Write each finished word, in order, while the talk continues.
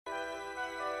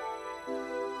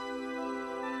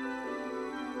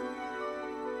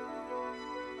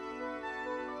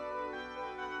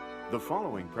The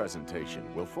following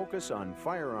presentation will focus on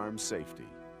firearm safety.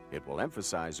 It will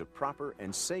emphasize a proper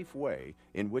and safe way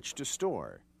in which to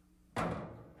store,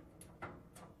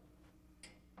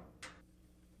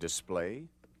 display,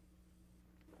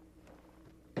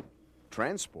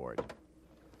 transport,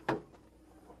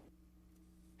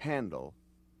 handle,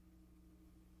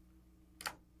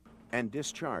 and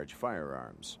discharge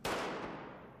firearms.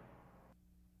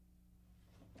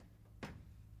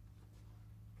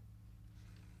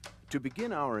 To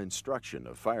begin our instruction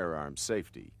of firearm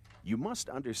safety, you must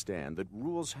understand that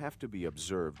rules have to be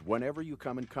observed whenever you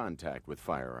come in contact with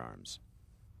firearms.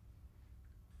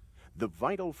 The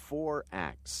vital 4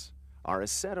 acts are a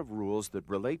set of rules that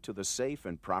relate to the safe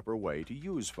and proper way to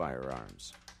use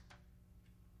firearms.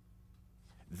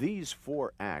 These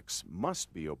 4 acts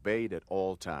must be obeyed at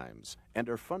all times and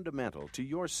are fundamental to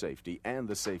your safety and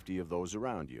the safety of those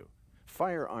around you.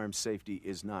 Firearm safety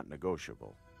is not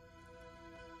negotiable.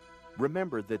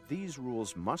 Remember that these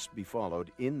rules must be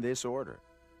followed in this order.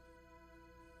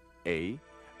 A.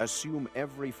 Assume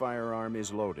every firearm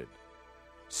is loaded.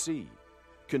 C.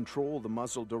 Control the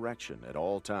muzzle direction at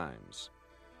all times.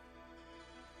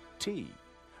 T.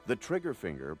 The trigger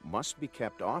finger must be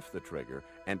kept off the trigger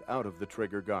and out of the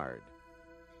trigger guard.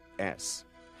 S.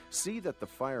 See that the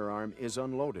firearm is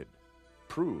unloaded.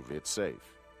 Prove it's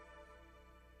safe.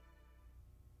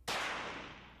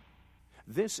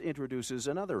 This introduces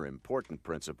another important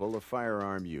principle of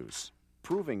firearm use,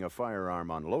 proving a firearm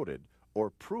unloaded or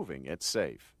proving it's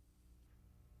safe.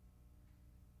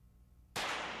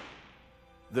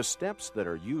 The steps that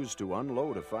are used to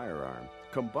unload a firearm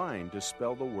combine to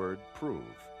spell the word prove.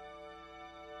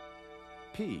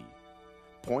 P.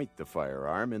 Point the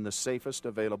firearm in the safest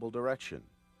available direction.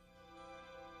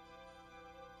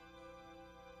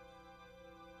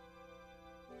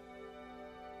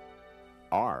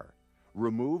 R.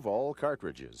 Remove all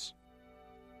cartridges.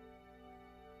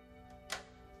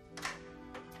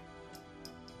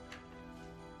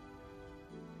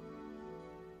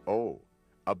 O.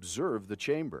 Observe the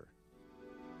chamber.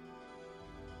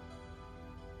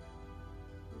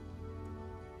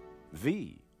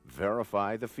 V.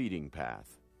 Verify the feeding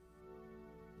path.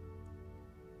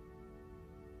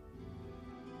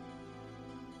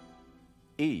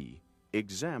 E.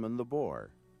 Examine the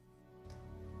bore.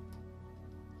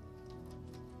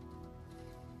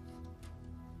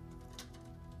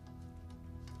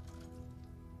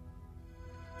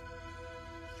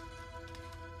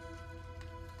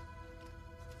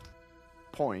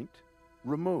 Point,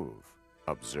 remove,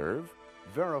 observe,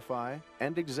 verify,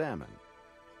 and examine.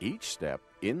 Each step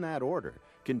in that order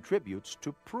contributes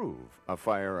to prove a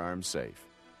firearm safe.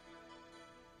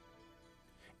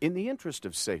 In the interest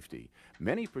of safety,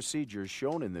 many procedures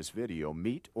shown in this video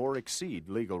meet or exceed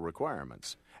legal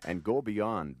requirements and go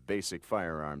beyond basic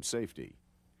firearm safety.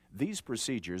 These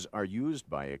procedures are used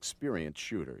by experienced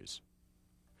shooters.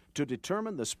 To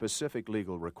determine the specific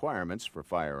legal requirements for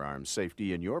firearm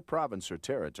safety in your province or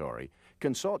territory,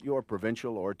 consult your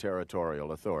provincial or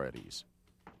territorial authorities.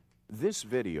 This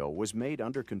video was made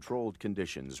under controlled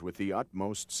conditions with the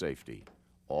utmost safety.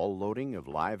 All loading of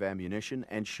live ammunition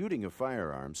and shooting of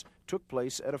firearms took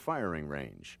place at a firing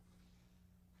range.